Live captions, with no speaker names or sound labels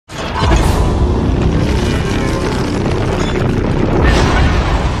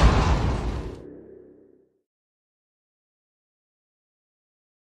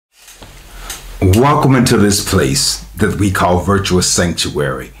Welcome into this place that we call Virtuous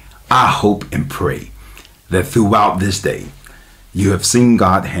Sanctuary. I hope and pray that throughout this day, you have seen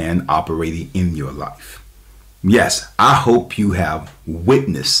God's hand operating in your life. Yes, I hope you have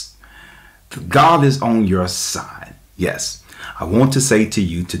witnessed that God is on your side. Yes, I want to say to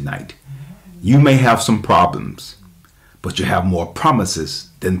you tonight, you may have some problems, but you have more promises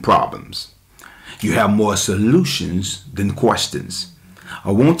than problems. You have more solutions than questions.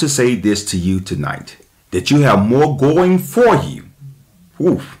 I want to say this to you tonight, that you have more going for you.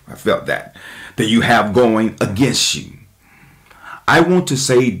 Oof, I felt that you have going against you. I want to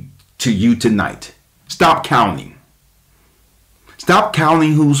say to you tonight, stop counting. Stop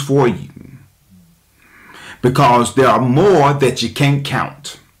counting who's for you. Because there are more that you can't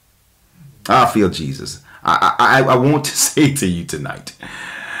count. I feel Jesus. I want to say to you tonight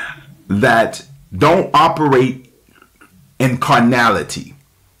that don't operate in carnality.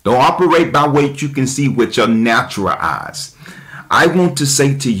 Don't operate by what you can see with your natural eyes. I want to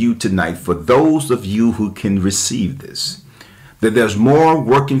say to you tonight, for those of you who can receive this, that there's more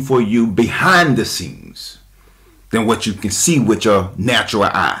working for you behind the scenes than what you can see with your natural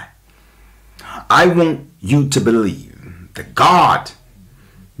eye. I want you to believe that God,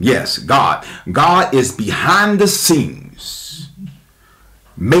 yes, God is behind the scenes,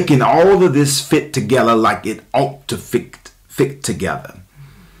 making all of this fit together like it ought to fit together.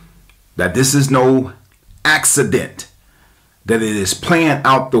 That this is no accident, that it is playing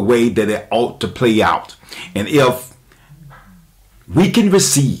out the way that it ought to play out. And if we can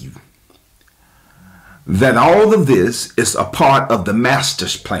receive that all of this is a part of the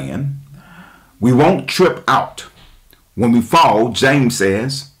master's plan, we won't trip out when we fall. James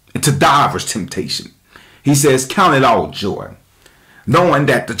says, into divers temptation. He says, count it all joy, knowing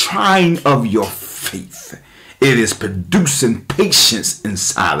that the trying of your faith, it is producing patience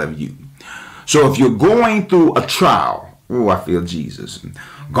inside of you. So if you're going through a trial, oh, I feel Jesus.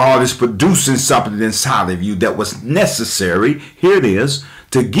 God is producing something inside of you that was necessary, here it is,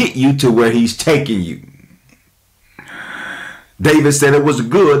 to get you to where he's taking you. David said it was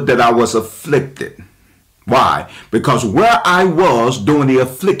good that I was afflicted. Why? Because where I was during the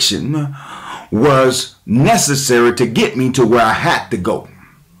affliction was necessary to get me to where I had to go.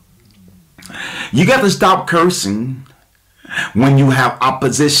 You got to stop cursing when you have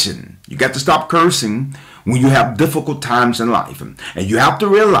opposition. You got to stop cursing when you have difficult times in life. And you have to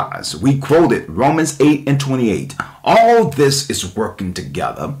realize, we quoted Romans 8:28. All this is working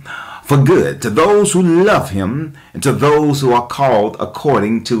together for good to those who love him and to those who are called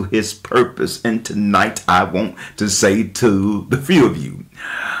according to his purpose. And tonight I want to say to the few of you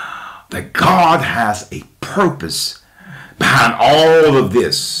that God has a purpose behind all of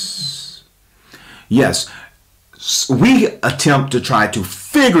this. Yes, we attempt to try to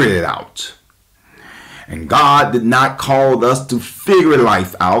figure it out. And God did not call us to figure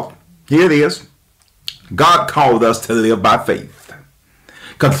life out. Here it is. God called us to live by faith.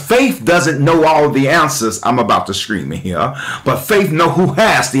 Because faith doesn't know all the answers. I'm about to scream in here. But faith knows who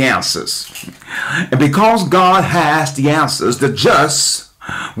has the answers. And because God has the answers, the just,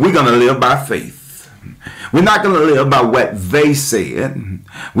 we're going to live by faith. We're not going to live by what they said.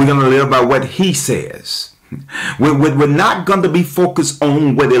 We're going to live by what he says. We're not going to be focused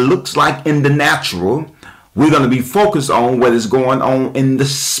on what it looks like in the natural. We're going to be focused on what is going on in the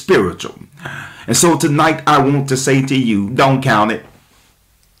spiritual. And so tonight I want to say to you, don't count it.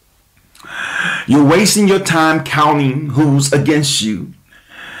 You're wasting your time counting who's against you,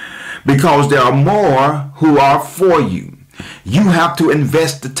 because there are more who are for you. You have to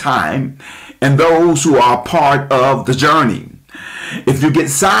invest the time in those who are part of the journey. If you get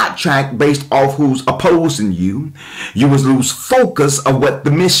sidetracked based off who's opposing you, you will lose focus of what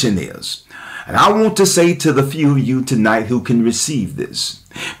the mission is. And I want to say to the few of you tonight who can receive this,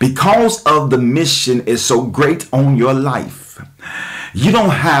 because of the mission is so great on your life, you don't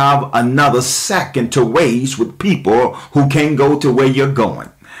have another second to waste with people who can't go to where you're going.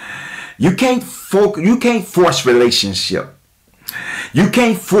 You can't force relationship. You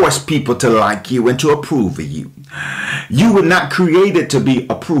can't force people to like you and to approve of you. You were not created to be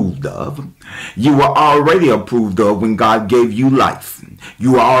approved of. You were already approved of when God gave you life.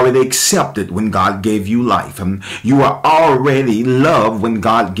 You were already accepted when God gave you life. You were already loved when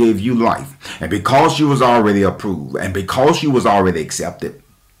God gave you life. And because you was already approved, and because you was already accepted,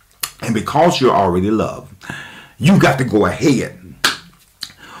 and because you're already loved, you got to go ahead.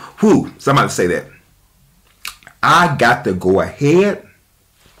 Who? Somebody say that. I got to go ahead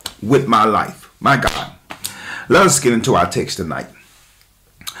with my life. My God. Let us get into our text tonight.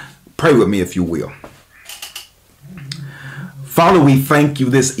 Pray with me if you will. Father, we thank you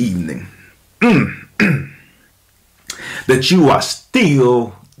this evening that you are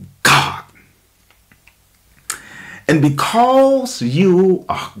still God. And because you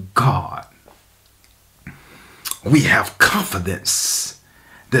are God, we have confidence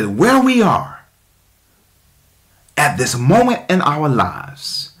that where we are at this moment in our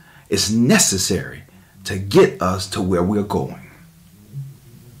lives is necessary to get us to where we're going.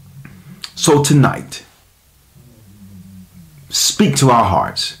 So tonight, speak to our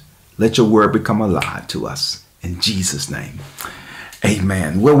hearts. Let your word become alive to us. In Jesus' name,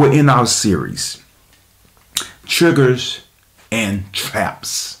 amen. Well, we're in our series, Triggers and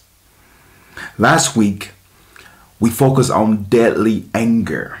Traps. Last week, we focused on deadly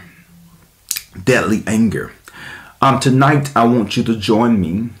anger. Deadly anger. Tonight, I want you to join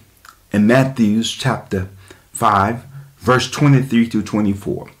me in Matthew chapter 5, verse 23 to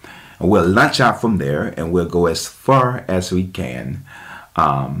 24. And we'll launch out from there and we'll go as far as we can.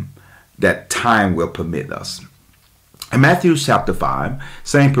 That time will permit us. In Matthew chapter 5,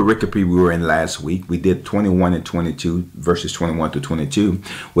 same pericope we were in last week. We did 21 and 22, verses 21 to 22.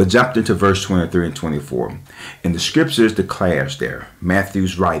 We jumped into verse 23 and 24. And the scriptures declares there,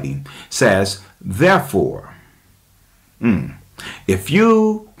 Matthew's writing says, therefore, if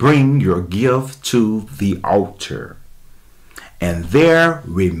you bring your gift to the altar and there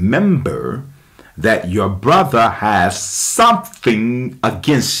remember that your brother has something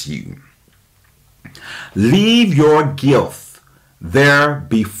against you, leave your gift there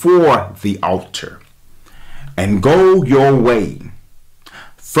before the altar and go your way.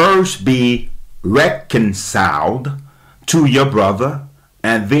 First be reconciled to your brother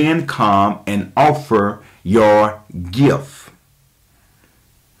and then come and offer your gift.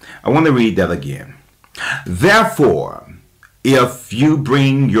 I want to read that again. Therefore, if you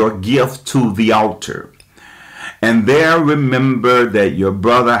bring your gift to the altar and there remember that your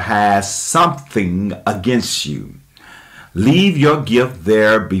brother has something against you, leave your gift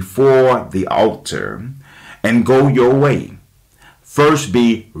there before the altar and go your way. First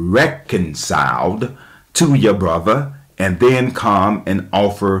be reconciled to your brother and then come and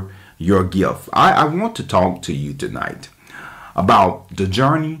offer your gift. I want to talk to you tonight about the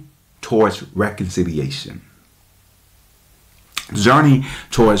journey towards reconciliation. Journey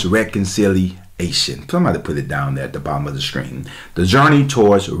towards reconciliation. Somebody put it down there at the bottom of the screen. The journey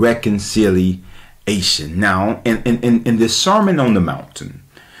towards reconciliation. Now, in this Sermon on the Mountain,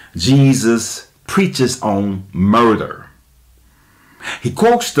 Jesus preaches on murder. He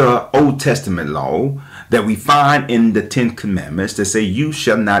quotes the Old Testament law that we find in the 10 Commandments that say you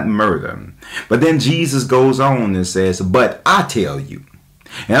shall not murder. But then Jesus goes on and says, but I tell you.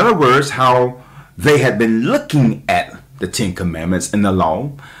 In other words, how they had been looking at the 10 Commandments and the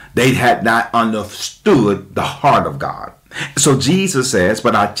law, they had not understood the heart of God. So Jesus says,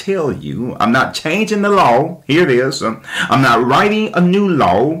 but I tell you, I'm not changing the law. Here it is. I'm not writing a new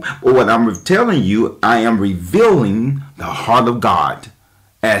law. But what I'm telling you, I am revealing the heart of God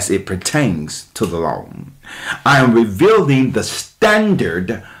as it pertains to the law. I am revealing the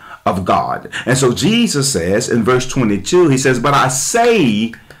standard of God. And so Jesus says in verse 22, he says, but I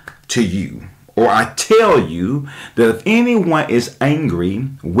say to you, or I tell you that if anyone is angry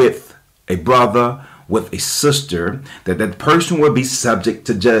with a brother, with a sister, that that person will be subject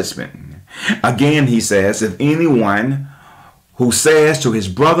to judgment. Again, he says, if anyone who says to his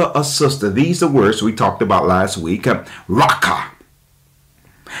brother or sister, these are words we talked about last week, Raka,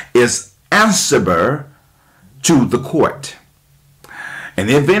 is answerable to the court. And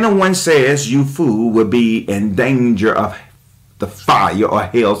if anyone says you fool will be in danger of the fire or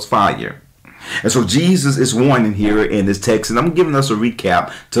hell's fire. And so Jesus is warning here in this text, and I'm giving us a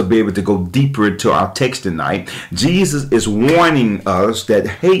recap to be able to go deeper into our text tonight. Jesus is warning us that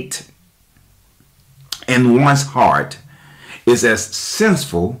hate in one's heart is as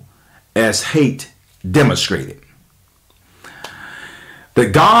sinful as hate demonstrated.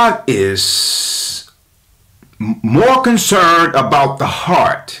 That God is more concerned about the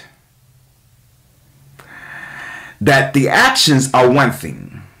heart, that the actions are one thing.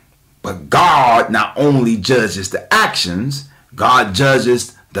 But God not only judges the actions, God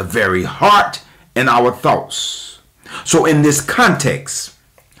judges the very heart and our thoughts. So in this context,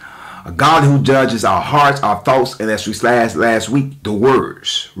 a God who judges our hearts, our thoughts, and as we last week, the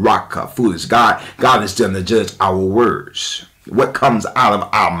words, Raka, foolish. God is going to judge our words, what comes out of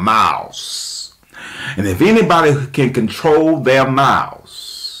our mouths. And if anybody can control their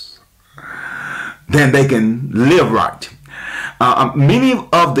mouths, then they can live right. Many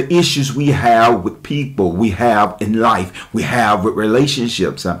of the issues we have with people, we have in life, we have with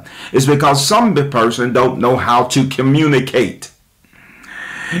relationships, is because some person don't know how to communicate.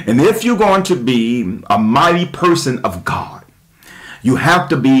 And if you're going to be a mighty person of God, you have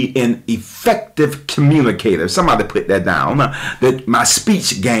to be an effective communicator. Somebody put that down. That my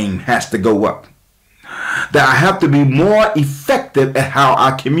speech game has to go up. That I have to be more effective at how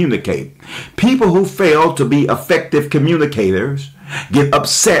I communicate. People who fail to be effective communicators get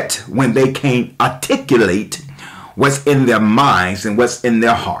upset when they can't articulate what's in their minds and what's in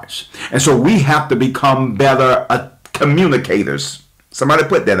their hearts. And so we have to become better communicators. Somebody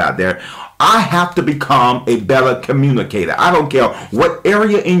put that out there. I have to become a better communicator. I don't care what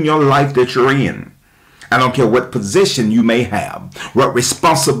area in your life that you're in. I don't care what position you may have, what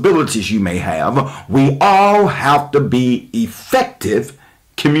responsibilities you may have. We all have to be effective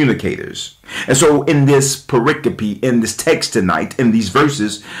communicators. And so in this pericope, in this text tonight, in these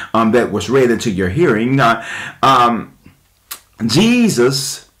verses that was read into your hearing,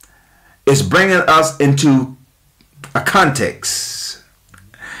 Jesus is bringing us into a context.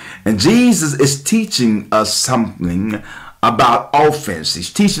 And Jesus is teaching us something about offense.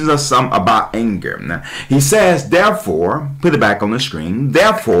 He's teaching us some about anger. Now, he says, therefore, put it back on the screen,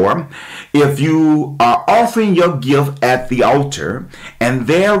 therefore, if you are offering your gift at the altar and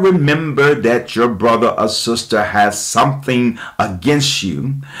there remember that your brother or sister has something against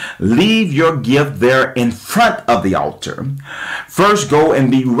you, leave your gift there in front of the altar. First go and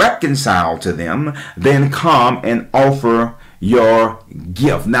be reconciled to them, then come and offer your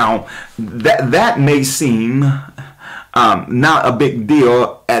gift. Now, that may seem not a big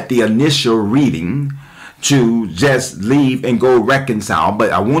deal at the initial reading to just leave and go reconcile.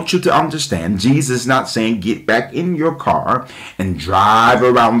 But I want you to understand, Jesus is not saying get back in your car and drive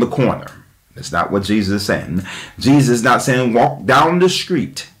around the corner. That's not what Jesus is saying. Jesus is not saying walk down the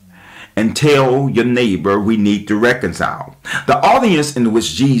street and tell your neighbor we need to reconcile. The audience in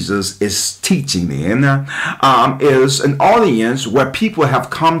which Jesus is teaching in is an audience where people have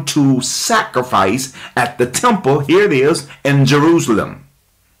come to sacrifice at the temple. Here it is in Jerusalem.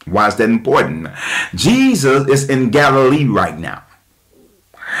 Why is that important? Jesus is in Galilee right now,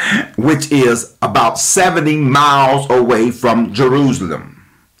 which is about 70 miles away from Jerusalem.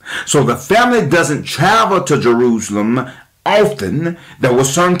 So the family doesn't travel to Jerusalem often. There were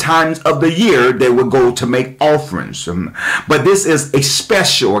certain times of the year they would go to make offerings. But this is a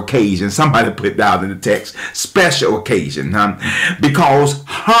special occasion. Somebody put down in the text, special occasion, because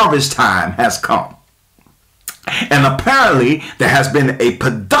harvest time has come. And apparently there has been a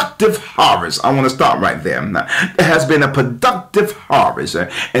productive harvest. I want to start right there. There has been a productive harvest.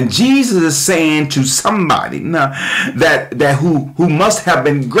 And Jesus is saying to somebody that who must have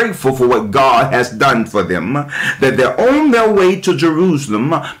been grateful for what God has done for them, that they're on their way to Jerusalem,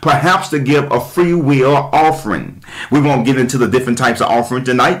 perhaps to give a free will offering. We won't get into the different types of offering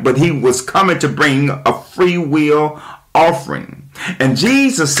tonight, but he was coming to bring a free will offering. And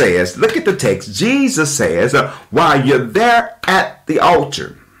Jesus says, look at the text, Jesus says, while you're there at the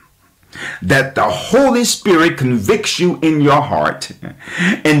altar, that the Holy Spirit convicts you in your heart,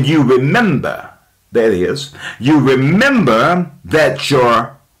 and you remember, that is, you remember that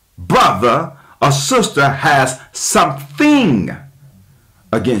your brother or sister has something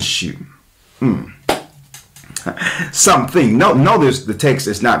against you. Something. Notice the text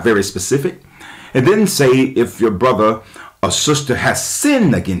is not very specific. It didn't say if your brother or sister has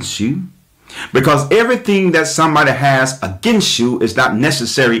sinned against you, because everything that somebody has against you is not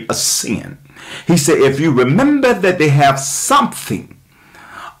necessarily a sin. He said if you remember that they have something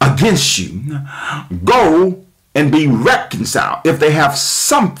against you, go and be reconciled. If they have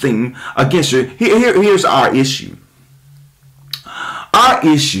something against you, here's our issue. Our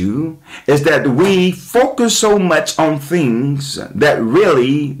issue is that we focus so much on things that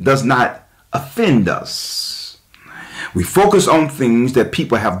really does not offend us. We focus on things that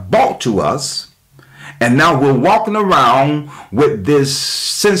people have brought to us, and now we're walking around with this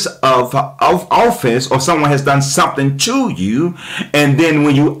sense of offense, or someone has done something to you, and then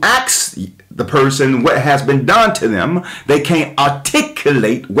when you ask the person what has been done to them, they can't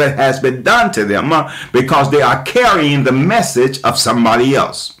articulate what has been done to them because they are carrying the message of somebody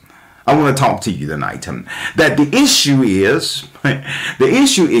else. I want to talk to you tonight that the issue is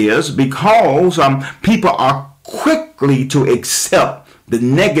because people are quickly to accept the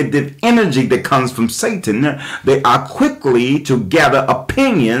negative energy that comes from Satan. They are quickly to gather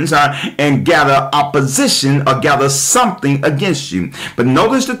opinions and gather opposition or gather something against you. But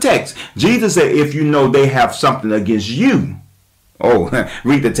notice the text. Jesus said, if you know they have something against you, Oh,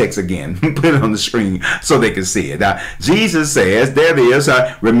 read the text again. Put it on the screen so they can see it. Jesus says, there it is.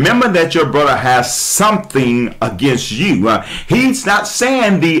 Remember that your brother has something against you. He's not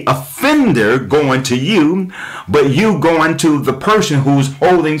saying the offender going to you, but you going to the person who's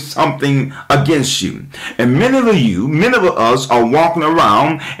holding something against you. And many of us are walking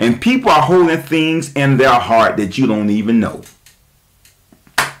around and people are holding things in their heart that you don't even know.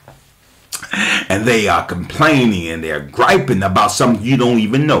 And they are complaining and they're griping about something you don't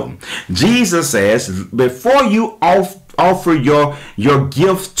even know. Jesus says, before you offer your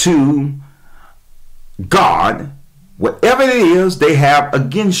gift to God, whatever it is they have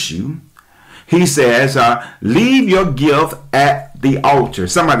against you, he says, leave your gift at the altar.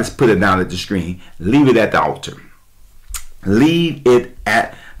 Somebody's put it down at the screen. Leave it at the altar. Leave it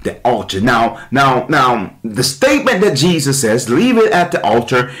at the altar. Now, the statement that Jesus says, leave it at the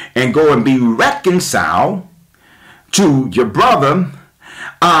altar and go and be reconciled to your brother.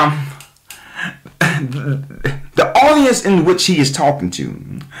 The audience in which he is talking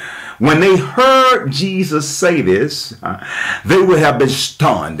to, when they heard Jesus say this, they would have been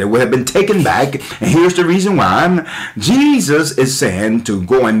stunned. They would have been taken back. And here's the reason why. Jesus is saying to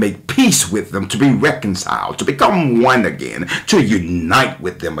go and make peace with them, to be reconciled, to become one again, to unite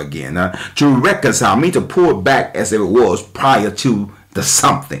with them again, to reconcile, me to pull it back as it was prior to the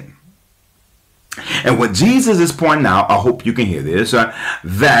something. And what Jesus is pointing out, I hope you can hear this,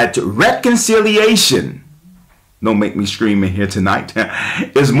 that reconciliation, don't make me scream in here tonight,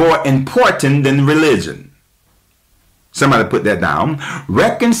 is more important than religion. Somebody put that down.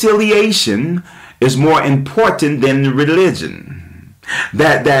 Reconciliation is more important than religion.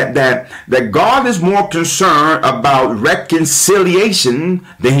 That God is more concerned about reconciliation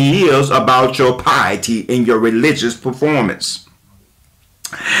than he is about your piety in your religious performance.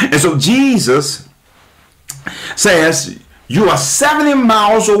 And so Jesus says, you are 70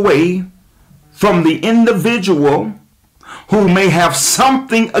 miles away from the individual who may have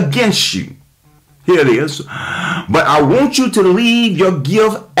something against you. Here it is. But I want you to leave your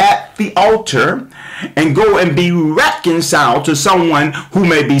gift at the altar and go and be reconciled to someone who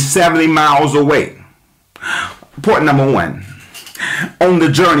may be 70 miles away. Point number one on the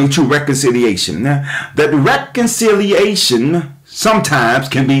journey to reconciliation, that reconciliation sometimes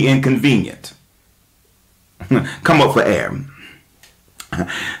can be inconvenient. Come up for air.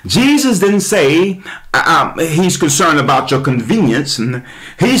 Jesus didn't say he's concerned about your convenience.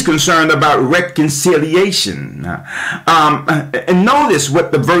 He's concerned about reconciliation. And notice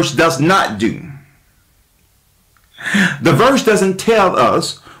what the verse does not do. The verse doesn't tell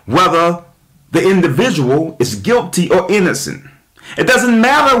us whether the individual is guilty or innocent. It doesn't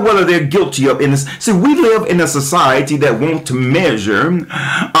matter whether they're guilty or innocent. See, we live in a society that wants to measure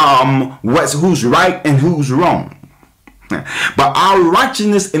who's right and who's wrong. But our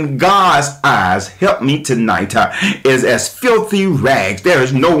righteousness in God's eyes, help me tonight, is as filthy rags. There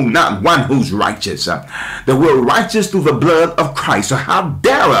is not one who's righteous. That we're righteous through the blood of Christ. So how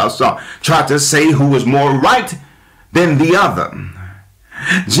dare us try to say who is more right than the other?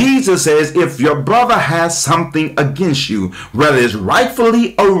 Jesus says, if your brother has something against you, whether it's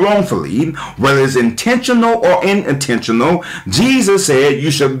rightfully or wrongfully, whether it's intentional or unintentional, Jesus said you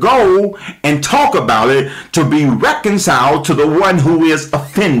should go and talk about it to be reconciled to the one who is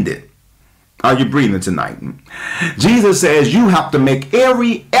offended. Are you breathing tonight? Jesus says you have to make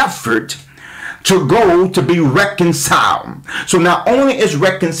every effort to go to be reconciled. So not only is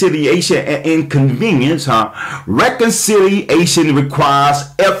reconciliation an inconvenience, reconciliation requires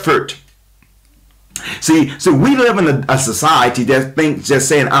effort. See, we live in a society that thinks just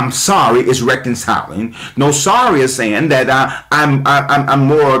saying I'm sorry is reconciling. No, sorry is saying that I'm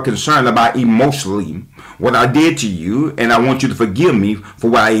more concerned about emotionally what I did to you, and I want you to forgive me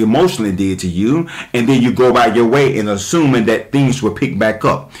for what I emotionally did to you, and then you go about your way and assuming that things will pick back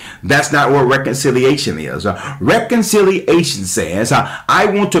up. That's not what reconciliation is. Reconciliation says, I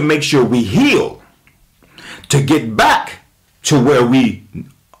want to make sure we heal to get back to where we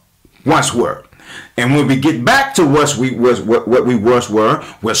once were. And when we get back to what we once were,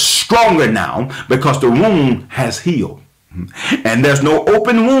 we're stronger now because the wound has healed. And there's no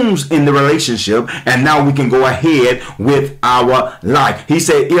open wounds in the relationship, and now we can go ahead with our life. He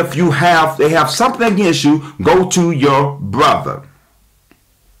said, if they have something against you, go to your brother.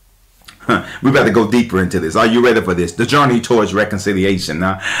 We better go deeper into this. Are you ready for this? The journey towards reconciliation.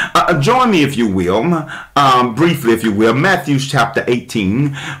 Now, join me, if you will, briefly, if you will, Matthew chapter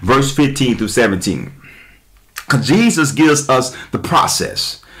 18, verse 15 through 17. Jesus gives us the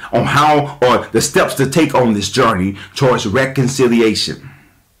process on how, or the steps to take on this journey towards reconciliation.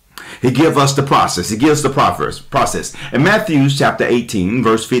 He gives us the process. He gives the process. In Matthew chapter 18,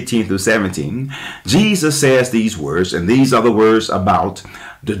 verse 15 through 17, Jesus says these words, and these are the words about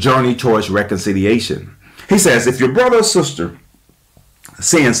the journey towards reconciliation. He says, if your brother or sister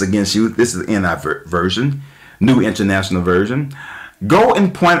sins against you, this is the NIV version, New International Version, go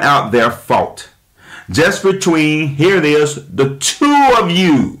and point out their fault. Just between, here it is, the two of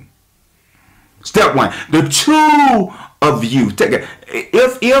you. Step one, the two of you. Take it.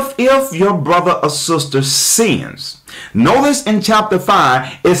 If your brother or sister sins, notice in chapter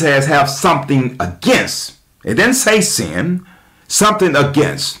 5, it says have something against. It didn't say sin, something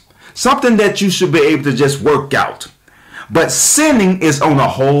against. Something that you should be able to just work out. But sinning is on a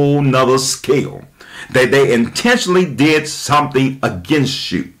whole nother scale. That they intentionally did something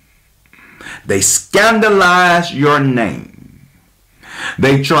against you. They scandalized your name.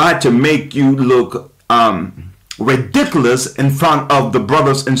 They tried to make you look ridiculous in front of the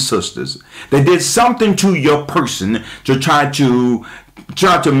brothers and sisters. They did something to your person to try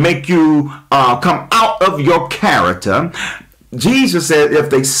to make you come out of your character. Jesus said, if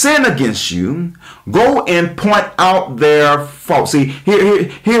they sin against you, go and point out their fault. See,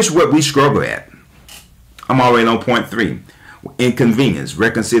 here's what we struggle at. I'm already on point 3. Inconvenience,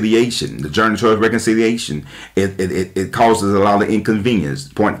 reconciliation, the journey towards reconciliation. It causes a lot of inconvenience.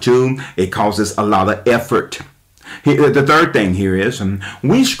 Point 2, it causes a lot of effort. The third thing here is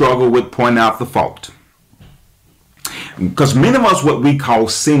we struggle with pointing out the fault. Because many of us, what we call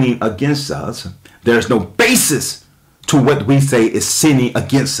sinning against us, there's no basis to what we say is sinning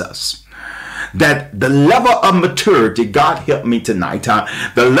against us. That the level of maturity, God help me tonight,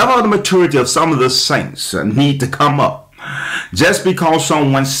 the level of the maturity of some of the saints need to come up. Just because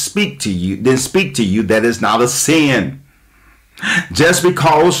someone didn't speak to you, that is not a sin. Just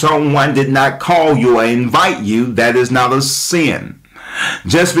because someone did not call you or invite you, that is not a sin.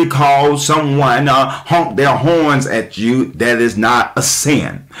 Just because someone honked their horns at you, that is not a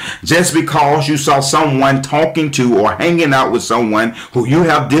sin. Just because you saw someone talking to or hanging out with someone who you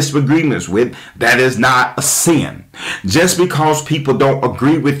have disagreements with, that is not a sin. Just because people don't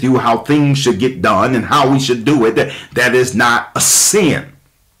agree with you how things should get done and how we should do it, that is not a sin.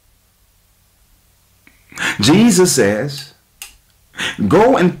 Jesus says,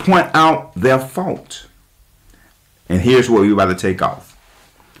 go and point out their fault. And here's where we're about to take off.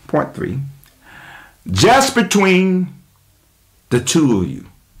 Point 3. Just between the two of you.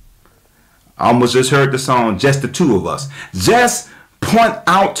 I almost just heard the song, just the two of us. Just point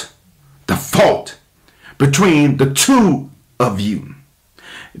out the fault between the two of you.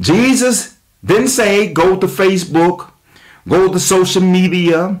 Jesus didn't say go to Facebook, go to social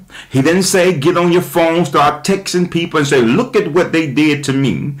media. He didn't say get on your phone, start texting people and say, look at what they did to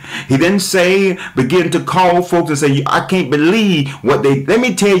me. He didn't say begin to call folks and say, I can't believe what let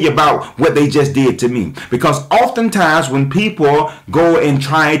me tell you about what they just did to me. Because oftentimes when people go and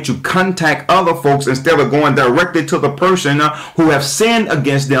try to contact other folks instead of going directly to the person who have sinned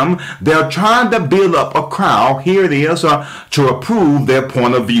against them, they're trying to build up a crowd, here it is, to approve their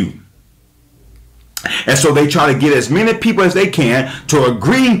point of view. And so they try to get as many people as they can to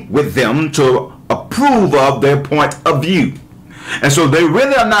agree with them, to approve of their point of view. And so they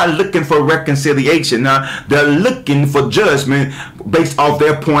really are not looking for reconciliation. They're looking for judgment based off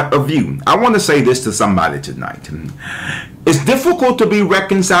their point of view. I want to say this to somebody tonight. It's difficult to be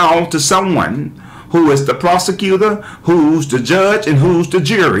reconciled to someone who is the prosecutor, who's the judge, and who's the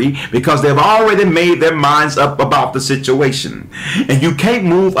jury, because they've already made their minds up about the situation. And you can't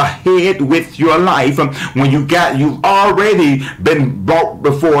move ahead with your life when you've already been brought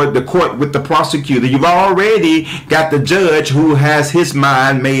before the court with the prosecutor. You've already got the judge who has his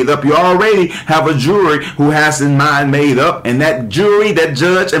mind made up. You already have a jury who has his mind made up, and that jury, that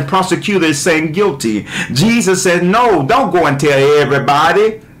judge, and prosecutor is saying guilty. Jesus said, no, don't go and tell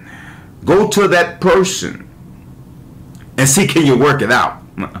everybody. Go to that person and see, can you work it out?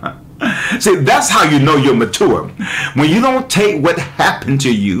 See, that's how you know you're mature. When you don't take what happened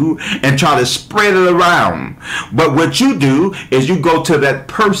to you and try to spread it around. But what you do is you go to that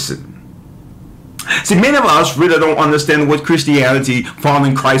person. See, many of us really don't understand what Christianity,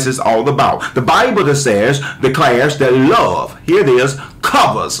 following Christ, is all about. The Bible declares that love, here it is,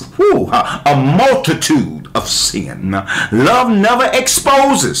 covers a multitude of sin. Love never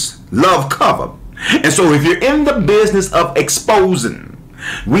exposes. Love covers. And so if you're in the business of exposing,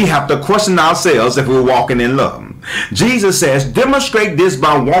 we have to question ourselves if we're walking in love. Jesus says, demonstrate this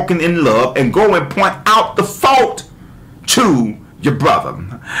by walking in love and go and point out the fault to your brother.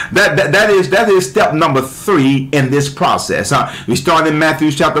 That is step number 3 in this process. We start in Matthew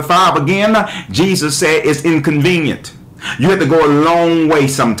chapter 5 again. Jesus said it's inconvenient. You have to go a long way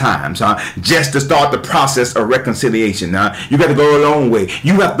sometimes just to start the process of reconciliation. You got to go a long way.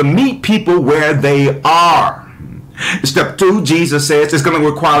 You have to meet people where they are. Step 2, Jesus says, it's going to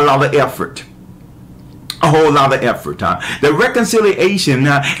require a lot of effort. A whole lot of effort. The reconciliation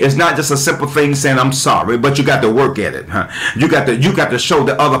is not just a simple thing saying I'm sorry, but you got to work at it. You got to show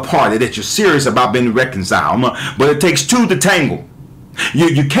the other party that you're serious about being reconciled. But it takes two to tangle.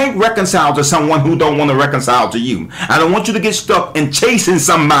 You can't reconcile to someone who don't want to reconcile to you. I don't want you to get stuck in chasing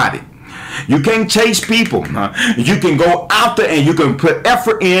somebody. You can't chase people. You can go out there and you can put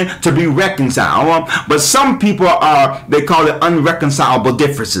effort in to be reconciled. But some people are, they call it unreconcilable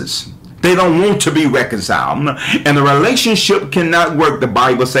differences. They don't want to be reconciled. And the relationship cannot work, the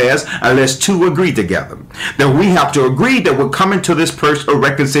Bible says, unless two agree together. That we have to agree that we're coming to this person of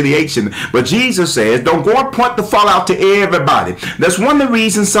reconciliation. But Jesus says, don't go and point the fault out to everybody. That's one of the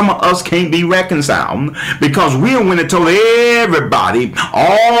reasons some of us can't be reconciled. Because we went and told everybody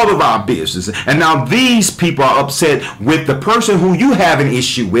all of our business. And now these people are upset with the person who you have an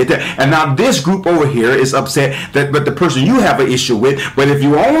issue with. And now this group over here is upset that with the person you have an issue with. But if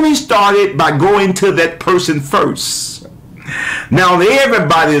you only start it by going to that person first. Now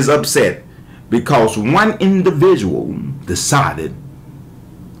everybody is upset because one individual decided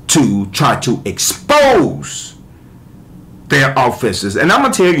to try to expose their offenses. And I'm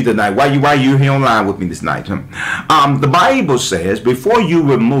going to tell you tonight why you're here online with me this night. The Bible says before you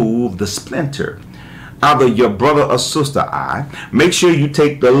remove the splinter out of your brother or sister eye, make sure you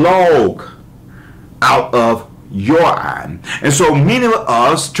take the log out of your eye. And so many of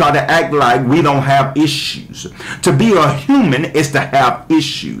us try to act like we don't have issues. To be a human is to have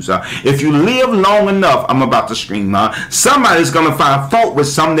issues. If you live long enough, I'm about to scream, somebody's going to find fault with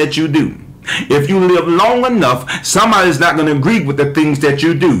something that you do. If you live long enough, somebody's not going to agree with the things that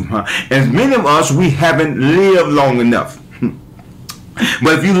you do. And many of us, we haven't lived long enough.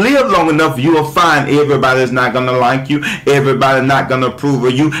 But if you live long enough, you will find everybody's not going to like you. Everybody's not going to approve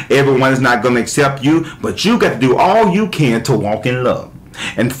of you. Everyone is not going to accept you. But you got to do all you can to walk in love.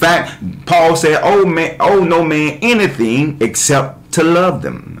 In fact, Paul said, oh no man anything except to love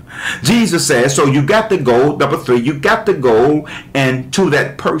them. Jesus says, so you got to go, number 3, you got to go and to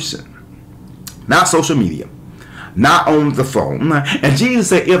that person. Not social media. Not on the phone. And Jesus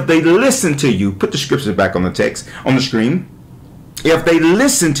said, if they listen to you, put the scriptures back on the text, on the screen. If they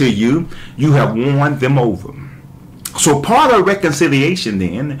listen to you, you have won them over. So part of reconciliation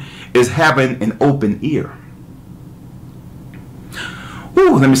then is having an open ear.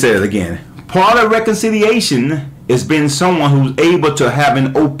 Ooh, let me say it again. Part of reconciliation is being someone who's able to have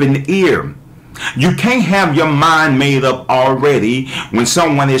an open ear. You can't have your mind made up already when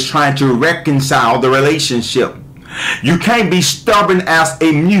someone is trying to reconcile the relationship. You can't be stubborn as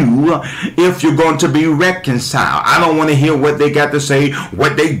a mule if you're going to be reconciled. I don't want to hear what they got to say.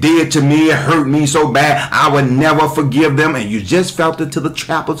 What they did to me, it hurt me so bad. I would never forgive them. And you just fell into the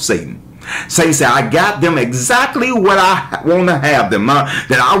trap of Satan. Satan said, I got them exactly what I want to have them.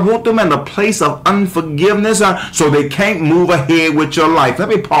 That I want them in a place of unforgiveness so they can't move ahead with your life. Let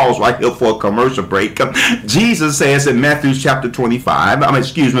me pause right here for a commercial break. Jesus says in Matthew chapter 5,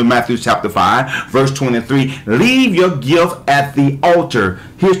 verse 23, leave your gift at the altar.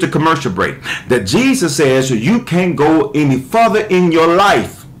 Here's the commercial break. That Jesus says you can't go any further in your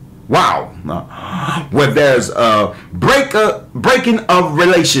life. Wow. Where there's a breaking of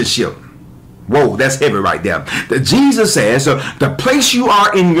relationship. Whoa, that's heavy right there. That Jesus says, the place you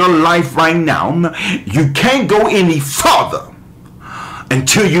are in your life right now, you can't go any further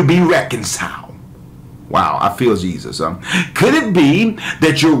until you be reconciled. Wow, I feel Jesus. Could it be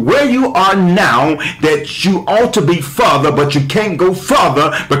that you're where you are now, that you ought to be further, but you can't go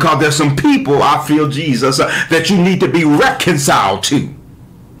further because there's some people, I feel Jesus, that you need to be reconciled to?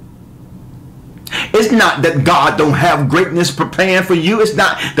 It's not that God don't have greatness prepared for you. It's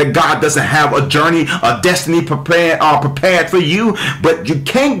not that God doesn't have a journey, a destiny prepared for you. But you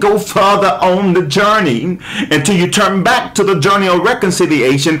can't go further on the journey until you turn back to the journey of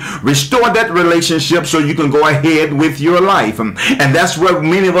reconciliation, restore that relationship so you can go ahead with your life. And that's where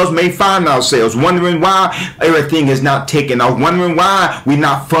many of us may find ourselves, wondering why everything is not taken off, wondering why we're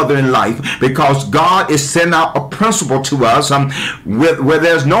not further in life. Because God is sending out a principle to us where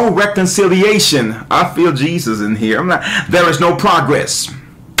there's no reconciliation. I feel Jesus in here. There is no progress.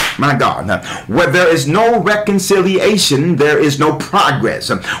 My God. Where there is no reconciliation, there is no progress.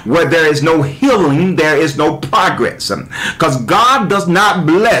 Where there is no healing, there is no progress. Because God does not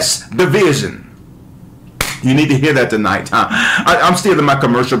bless division. You need to hear that tonight. I'm still in my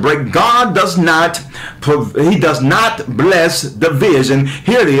commercial break. God does not, he does not bless division.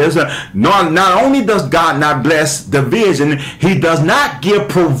 Here it is. Not only does God not bless division, he does not give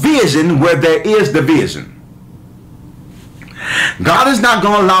provision where there is division. God is not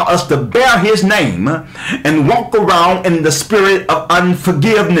going to allow us to bear his name and walk around in the spirit of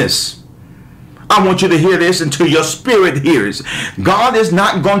unforgiveness. I want you to hear this until your spirit hears. God is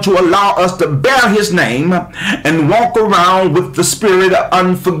not going to allow us to bear his name and walk around with the spirit of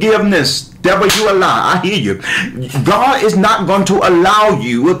unforgiveness. Devil, you a lie. I hear you. God is not going to allow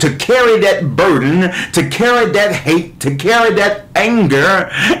you to carry that burden, to carry that hate, to carry that anger,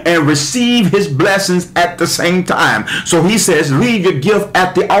 and receive his blessings at the same time. So he says, leave your gift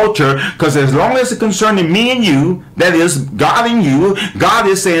at the altar, because as long as it's concerning me and you, that is God and you, God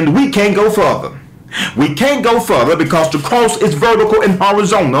is saying we can't go further. We can't go further because the cross is vertical and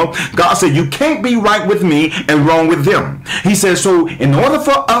horizontal. God said you can't be right with me and wrong with them. He says, so in order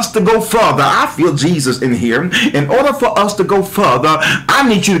for us to go further, I feel Jesus in here. In order for us to go further, I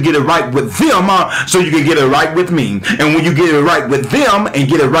need you to get it right with them so you can get it right with me. And when you get it right with them and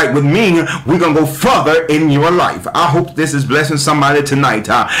get it right with me, we're going to go further in your life. I hope this is blessing somebody tonight.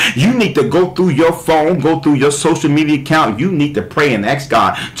 You need to go through your phone, go through your social media account. You need to pray and ask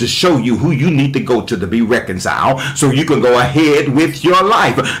God to show you who you need to go to be reconciled so you can go ahead with your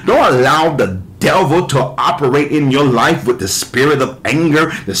life. Don't allow the devil to operate in your life with the spirit of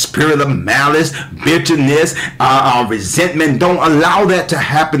anger, the spirit of malice, bitterness, resentment. Don't allow that to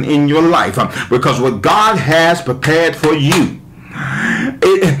happen in your life, because what God has prepared for you,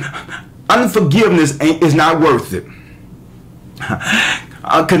 unforgiveness is not worth it.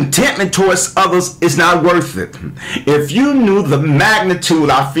 Contentment towards others is not worth it. If you knew the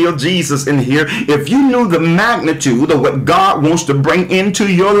magnitude, I feel Jesus in here, if you knew the magnitude of what God wants to bring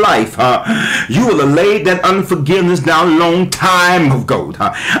into your life, you would have laid that unforgiveness down a long time ago.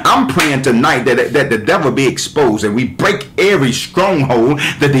 I'm praying tonight that the devil be exposed and we break every stronghold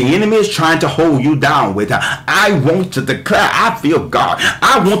that the enemy is trying to hold you down with. I want to declare, I feel God,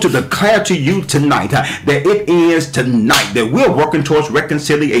 I want to declare to you tonight that it is tonight that we're working towards reconciliation.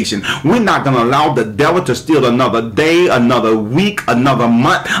 We're not going to allow the devil to steal another day, another week, another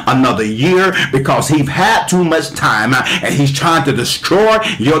month, another year, because he's had too much time and he's trying to destroy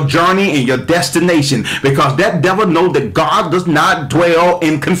your journey and your destination, because that devil knows that God does not dwell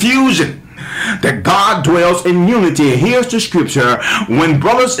in confusion, that God dwells in unity. Here's the scripture: when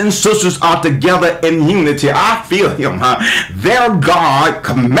brothers and sisters are together in unity, I feel him, their God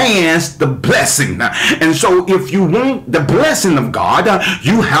commands the blessing. And so if you want the blessing of God,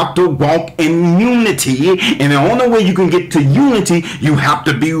 you have to walk in unity, and the only way you can get to unity, you have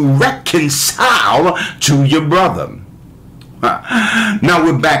to be reconciled to your brother. Now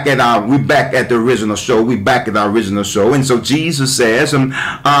we're back at the original show. We're back at our original show. And so Jesus says,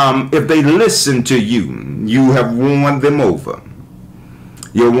 if they listen to you, you have won them over.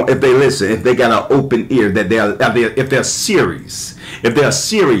 If they listen, if they got an open ear, that if they're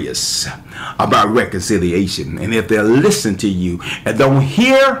serious about reconciliation, and if they listen to you and don't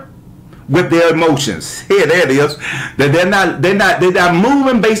hear with their emotions, here that is, that they're not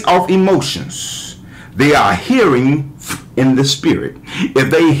moving based off emotions. They are hearing in the spirit. If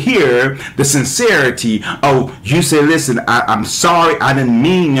they hear the sincerity, oh, you say, listen, I'm sorry, I didn't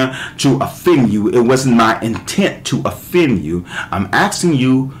mean to offend you. It wasn't my intent to offend you. I'm asking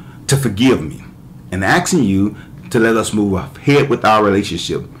you to forgive me and asking you to let us move ahead with our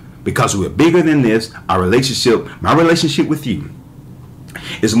relationship, because we're bigger than this. Our relationship, my relationship with you,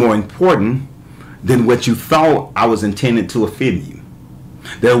 is more important than what you thought I was intended to offend you.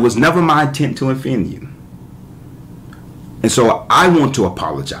 There was never my intent to offend you. And so I want to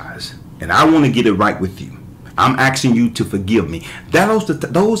apologize, and I want to get it right with you. I'm asking you to forgive me. Those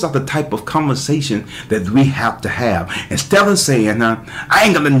are the type of conversation that we have to have. Instead of saying, I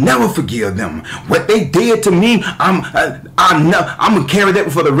ain't going to never forgive them. What they did to me, I'm going to carry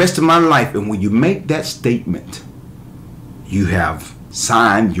that for the rest of my life. And when you make that statement, you have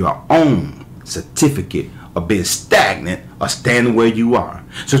signed your own certificate of being stagnant or standing where you are.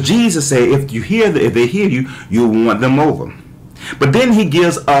 So Jesus said, if they hear you, you want them over. But then he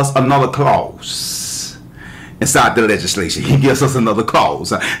gives us another clause inside the legislation. He gives us another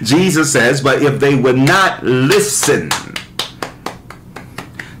clause. Jesus says, but if they would not listen.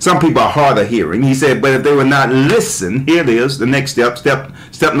 Some people are hard of hearing. He said, but if they would not listen, here it is, the next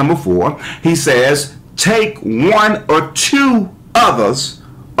step number 4. He says, take one or two others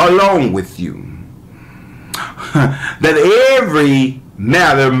along with you, that every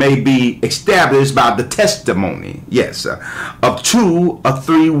matter may be established by the testimony, yes, of 2 or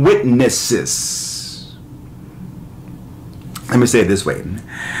 3 witnesses. let me say it this way,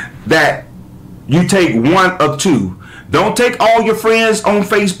 that you take one of two. Don't take all your friends on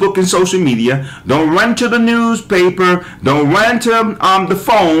Facebook and social media. Don't run to the newspaper. Don't run to the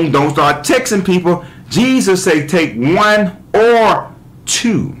phone. Don't start texting people. Jesus said take one or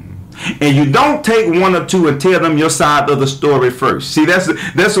two. And you don't take one or two and tell them your side of the story first. See,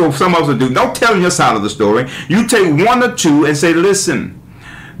 that's what some of us do. Don't tell them your side of the story. You take one or two and say, listen,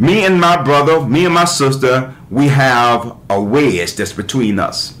 me and my brother, me and my sister, we have a wedge that's between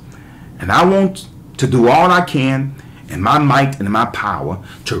us. And I want to do all I can in my might and in my power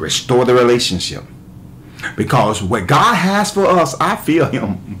to restore the relationship. Because what God has for us, I feel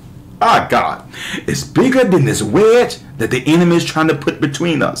him. Our God is bigger than this wedge that the enemy is trying to put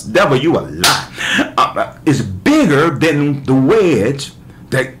between us. Devil, you a lie. It's bigger than the wedge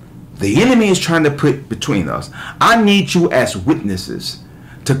that the enemy is trying to put between us. I need you as witnesses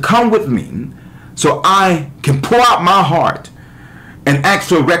to come with me so I can pour out my heart and ask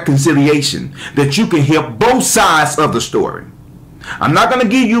for reconciliation, that you can hear both sides of the story. I'm not going to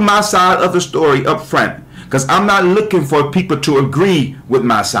give you my side of the story up front, because I'm not looking for people to agree with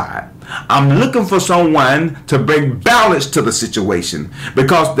my side. I'm looking for someone to bring balance to the situation,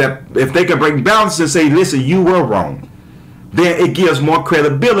 because that if they can bring balance and say, listen, you were wrong, then it gives more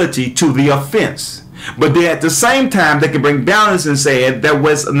credibility to the offense. But then at the same time, they can bring balance and say that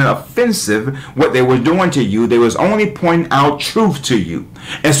was an offensive what they were doing to you. They was only pointing out truth to you.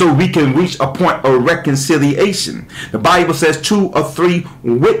 And so we can reach a point of reconciliation. The Bible says 2 or 3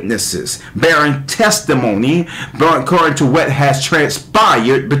 witnesses bearing testimony according to what has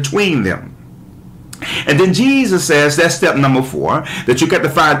transpired between them. And then Jesus says, that's step number 4, that you got to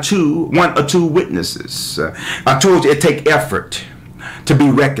find 1 or 2 witnesses. I told you it take effort to be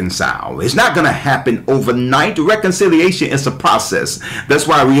reconciled. It's not going to happen overnight. Reconciliation is a process. That's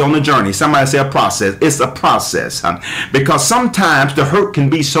why we're on a journey. Somebody say a process. It's a process. Because sometimes the hurt can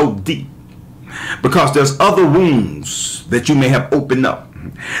be so deep. Because there's other wounds that you may have opened up.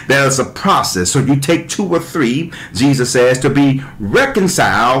 There's a process. So you take 2 or 3, Jesus says, to be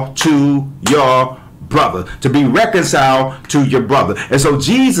reconciled to your brother. To be reconciled to your brother. And so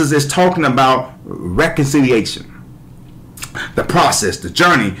Jesus is talking about reconciliation. The process, the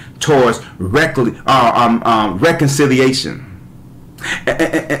journey towards reconciliation.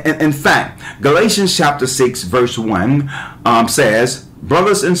 In fact, Galatians chapter 6 verse 1 says,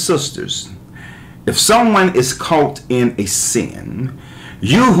 brothers and sisters, if someone is caught in a sin,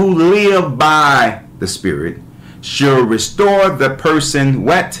 you who live by the Spirit should restore the person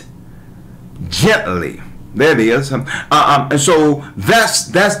what? Gently. There it is. And so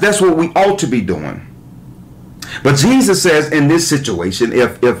that's what we ought to be doing. But Jesus says in this situation,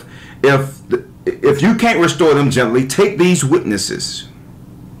 if you can't restore them gently, take these witnesses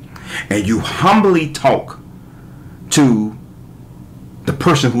and you humbly talk to the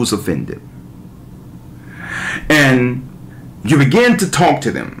person who's offended. And you begin to talk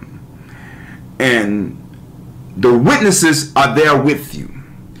to them. And the witnesses are there with you.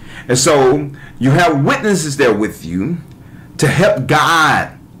 And so you have witnesses there with you to help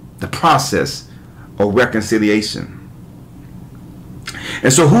guide the process of reconciliation.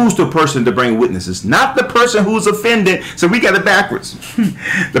 And so who's the person to bring witnesses? Not the person who's offended. So we got it backwards.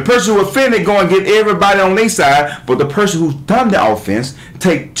 The person who offended go and get everybody on their side, but the person who's done the offense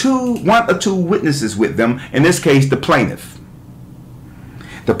take 1 or 2 witnesses with them. In this case, the plaintiff.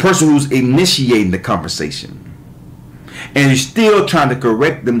 The person who's initiating the conversation. And you're still trying to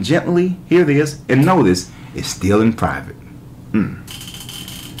correct them gently. Here it is. And notice, it's still in private.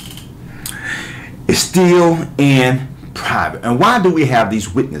 It's still in private. And why do we have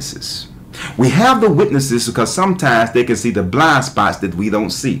these witnesses? We have the witnesses because sometimes they can see the blind spots that we don't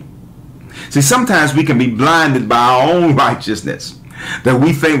see. See, sometimes we can be blinded by our own righteousness, that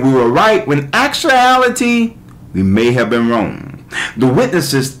we think we were right when actuality we may have been wrong. The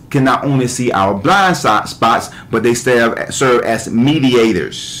witnesses can not only see our blind spots, but they serve as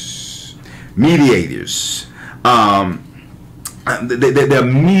mediators. They're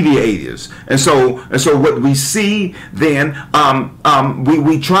mediators, and so what we see then,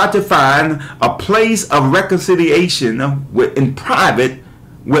 we try to find a place of reconciliation in private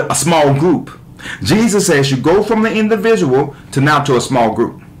with a small group. Jesus says you go from the individual to a small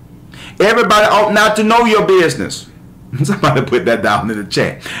group. Everybody ought not to know your business. Somebody put that down in the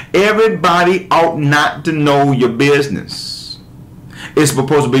chat. Everybody ought not to know your business. It's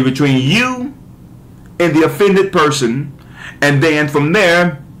supposed to be between you and the offended person. And then from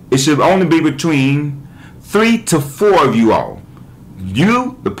there, it should only be between 3 to 4 of you all.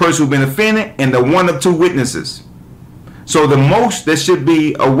 You, the person who's been offended, and the 1 or 2 witnesses. So the most that should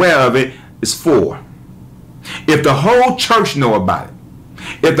be aware of it is 4. if the whole church know about it,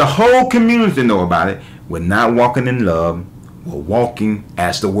 if the whole community know about it, we're not walking in love. We're walking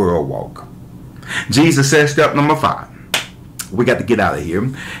as the world walk. Jesus says, step number 5. We got to get out of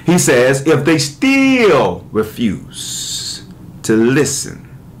here. He says, if they still refuse to listen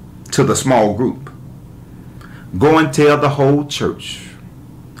to the small group, go and tell the whole church.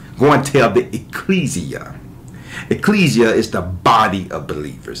 Go and tell the ecclesia. Ecclesia is the body of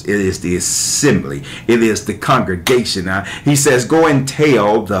believers. It is the assembly. It is the congregation. He says, go and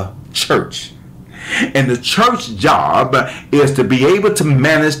tell the church. And the church job is to be able to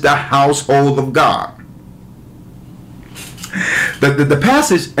manage the household of God. The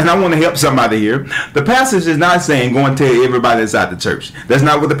passage, and I want to help somebody here, the passage is not saying go and tell everybody inside the church. That's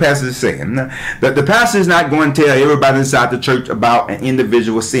not what the passage is saying. The passage is not going to tell everybody inside the church about an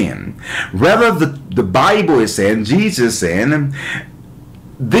individual sin. Rather, the Bible is saying, Jesus is saying,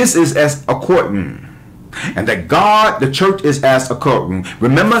 this is as a courtroom. And that God, the church is as a courtroom.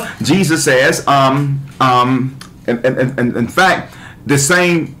 Remember, Jesus says, in fact, the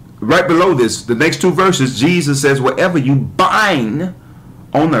same, right below this, the next 2 verses, Jesus says, whatever you bind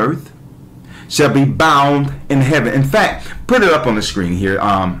on earth shall be bound in heaven. In fact, put it up on the screen here.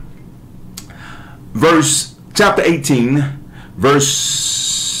 Chapter 18,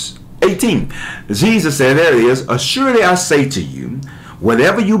 verse 18. Jesus said, there it is, assuredly I say to you,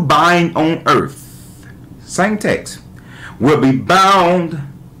 whatever you bind on earth, same text, will be bound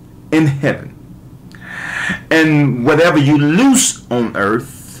in heaven. And whatever you loose on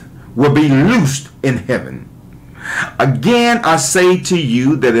earth will be loosed in heaven. Again, I say to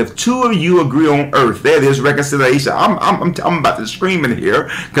you that if 2 of you agree on earth, that is reconciliation. I'm about to scream in here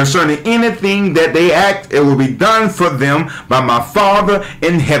concerning anything that they act, it will be done for them by my Father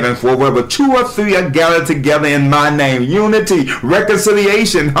in heaven. For wherever 2 or 3 are gathered together in my name, unity,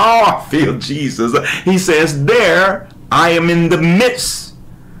 reconciliation. Oh, I feel Jesus. He says, there I am in the midst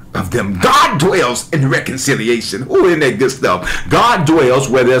of them. God dwells in reconciliation. Oh, isn't that good stuff? God dwells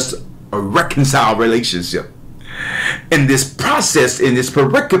where there's a reconciled relationship. In this process, in this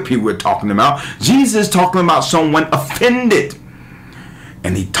pericope we're talking about, Jesus is talking about someone offended,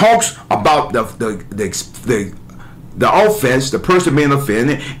 and he talks about the offense, the person being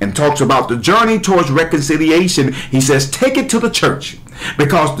offended, and talks about the journey towards reconciliation. He says, take it to the church,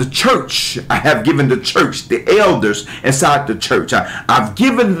 because the church, I have given the church, the elders inside the church, I've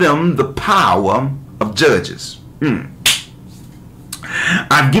given them the power of judges.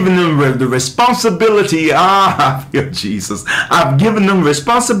 I've given them the responsibility, I feel Jesus, I've given them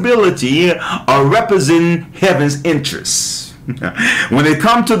responsibility of representing heaven's interests. When it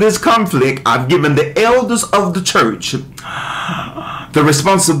comes to this conflict, I've given the elders of the church the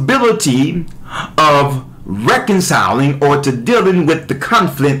responsibility of reconciling or to dealing with the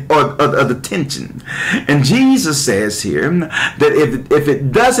conflict or the tension. And Jesus says here that if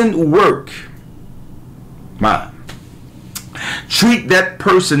it doesn't work, treat that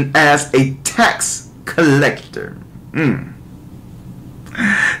person as a tax collector.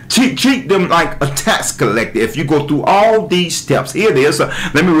 Treat them like a tax collector. If you go through all these steps, here it is.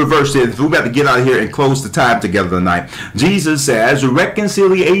 Let me reverse this. We're about to get out of here and close the time together tonight. Jesus says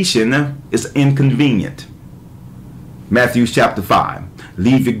reconciliation is inconvenient. Matthew chapter 5.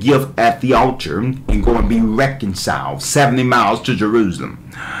 Leave your gift at the altar and go and be reconciled. 70 miles to Jerusalem.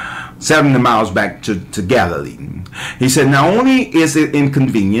 70 miles back to Galilee. He said, not only is it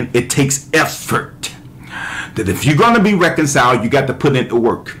inconvenient, it takes effort. That if you're going to be reconciled, you got to put in the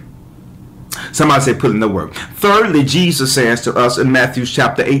work. Somebody say put in the work. Thirdly, Jesus says to us in Matthew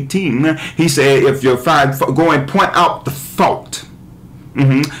chapter 18, he said, if you're fine, go and point out the fault.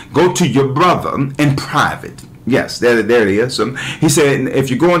 Go to your brother in private. Yes, there it is. He said,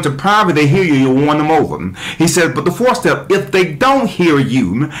 if you go into private, they hear you, you warn them over. He said, but the 4th step, if they don't hear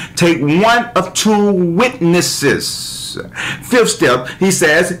you, take 1 of 2 witnesses. 5th step, he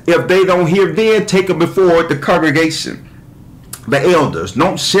says, if they don't hear, then take them before the congregation. The elders.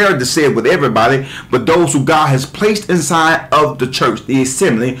 Don't share the said with everybody, but those who God has placed inside of the church, the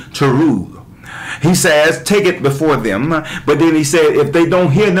assembly, to rule. He says, take it before them. But then he said, if they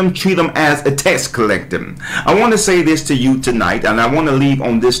don't hear them, treat them as a tax collector. I want to say this to you tonight, and I want to leave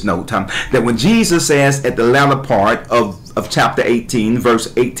on this note, that when Jesus says at the latter part of chapter 18,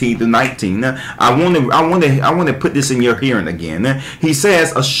 verse 18 to 19, I want to put this in your hearing again. He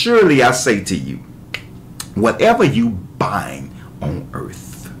says, assuredly I say to you, whatever you bind on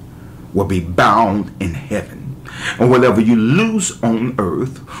earth will be bound in heaven. And whatever you loose on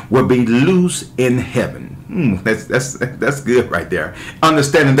earth will be loose in heaven. That's good right there.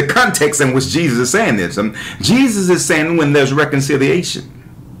 Understanding the context in which Jesus is saying this. Jesus is saying when there's reconciliation,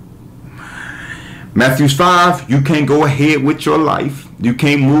 Matthew 5, you can't go ahead with your life. You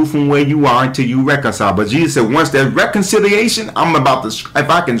can't move from where you are until you reconcile. But Jesus said, once there's reconciliation, I'm about to, if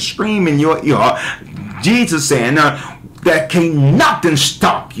I can scream in your ear, Jesus saying, that can't nothing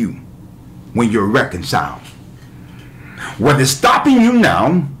stop you when you're reconciled. What is stopping you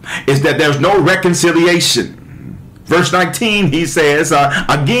now is that there's no reconciliation. Verse 19, he says,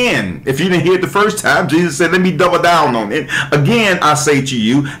 again, if you didn't hear it the first time, Jesus said, let me double down on it. Again, I say to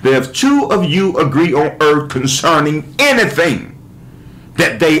you, that if two of you agree on earth concerning anything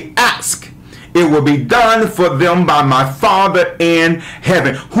that they ask, it will be done for them by my Father in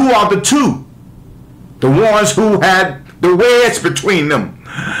heaven. Who are the two? The ones who had the wedge between them.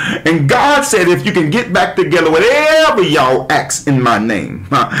 And God said, if you can get back together, whatever y'all ask in my name,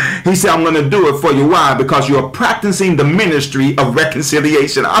 he said, I'm going to do it for you. Why? Because you're practicing the ministry of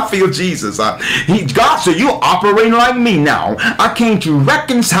reconciliation. I feel Jesus. God said, you're operating like me now. I came to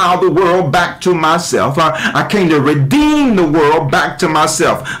reconcile the world back to myself. I came to redeem the world back to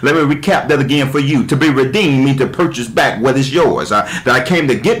myself. Let me recap that again for you. To be redeemed means to purchase back what is yours. That I came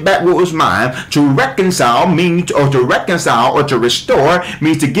to get back what was mine. To reconcile means, or to reconcile or to restore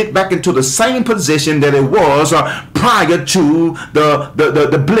means to get back into the same position that it was prior to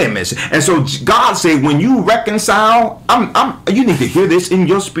the blemish. And so God said, when you reconcile, you need to hear this in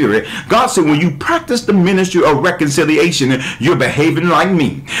your spirit. God said, when you practice the ministry of reconciliation, you're behaving like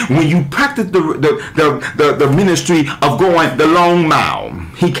me. When you practice the ministry of going the long mile,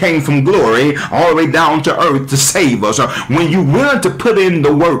 he came from glory all the way down to earth to save us. When you're willing to put in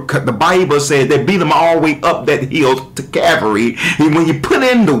the work, the Bible said they beat them all the way up that hill to Calvary. When you put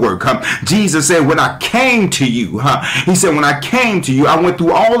in the work, Jesus said, when I came to you, he said, when I came to you, I went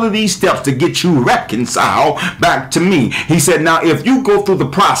through all of these steps to get you reconciled back to me. He said, now if you go through the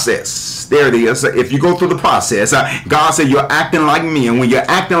process, there it is, if you go through the process, God said, you're acting like me. And when you're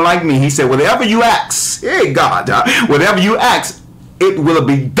acting like me, he said, whatever you ask, hey God, whatever you ask, it will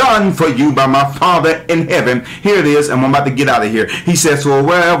be done for you by my Father in heaven. Here it is, and I'm about to get out of here. He says, so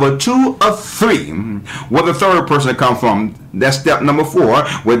wherever two or three, where the third person come from, that's step number 4,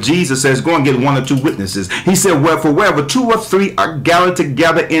 where Jesus says, go and get 1 or 2 witnesses. He said, well, for wherever 2 or 3 are gathered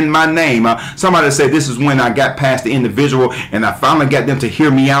together in my name. Somebody said, this is when I got past the individual and I finally got them to hear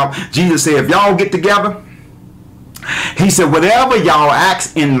me out. Jesus said, if y'all get together, he said, whatever y'all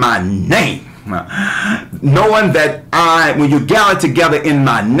ask in my name, knowing that when you gather together in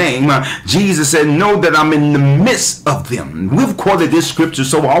my name, Jesus said, know that I'm in the midst of them. We've quoted this scripture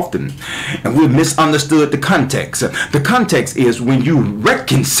so often and we've misunderstood the context. The context is when you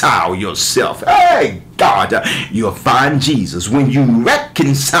reconcile yourself, hey God, you'll find Jesus. When you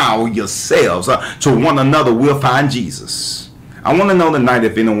reconcile yourselves to one another, we'll find Jesus. I want to know tonight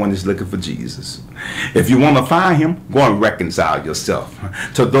if anyone is looking for Jesus. If you want to find him, go and reconcile yourself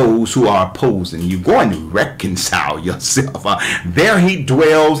to those who are opposing you. Go and reconcile yourself. There he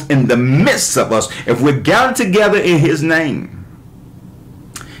dwells in the midst of us. If we're gathered together in his name,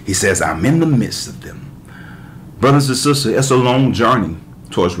 he says, I'm in the midst of them. Brothers and sisters, it's a long journey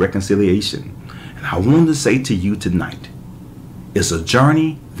towards reconciliation. And I want to say to you tonight, it's a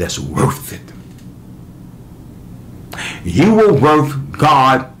journey that's worth it. You were worth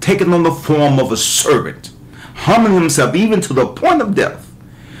God taking on the form of a servant, humbling himself even to the point of death.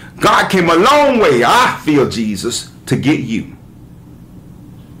 God came a long way, I feel Jesus, to get you.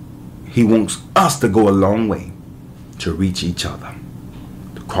 He wants us to go a long way to reach each other.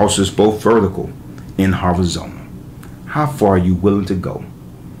 The cross is both vertical and horizontal. How far are you willing to go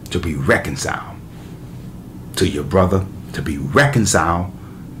to be reconciled to your brother, to be reconciled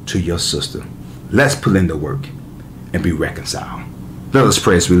to your sister? Let's put in the work and be reconciled. Let us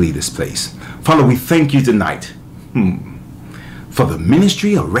pray as we leave this place. Father, we thank you tonight for the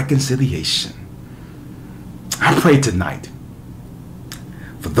ministry of reconciliation. I pray tonight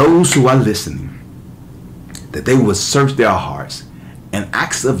for those who are listening, that they will search their hearts and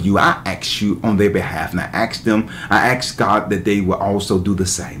ask of you. I ask you on their behalf, and I ask God that they will also do the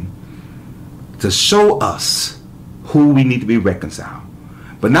same, to show us who we need to be reconciled,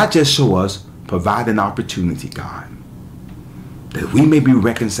 but not just show us, provide an opportunity, God, that we may be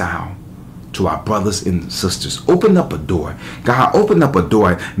reconciled to our brothers and sisters. Open up a door. God, open up a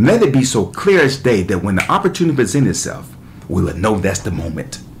door. Let it be so clear as day that when the opportunity presents itself, we will know that's the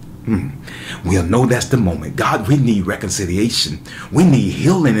moment. We'll know that's the moment. God, we need reconciliation. We need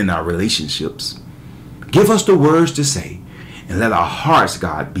healing in our relationships. Give us the words to say, and let our hearts,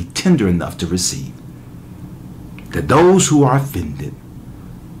 God, be tender enough to receive. That those who are offended,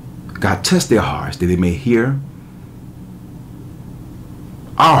 God, touch their hearts, that they may hear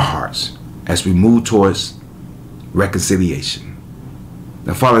our hearts as we move towards reconciliation.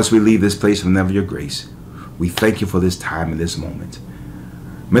 Now, Father, as we leave this place from never your grace, we thank you for this time and this moment.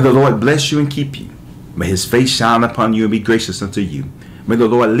 May the Lord bless you and keep you. May his face shine upon you and be gracious unto you. May the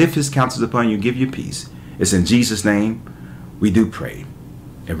Lord lift his countenance upon you and give you peace. It's in Jesus' name we do pray.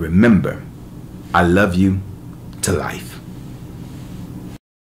 And remember, I love you to life.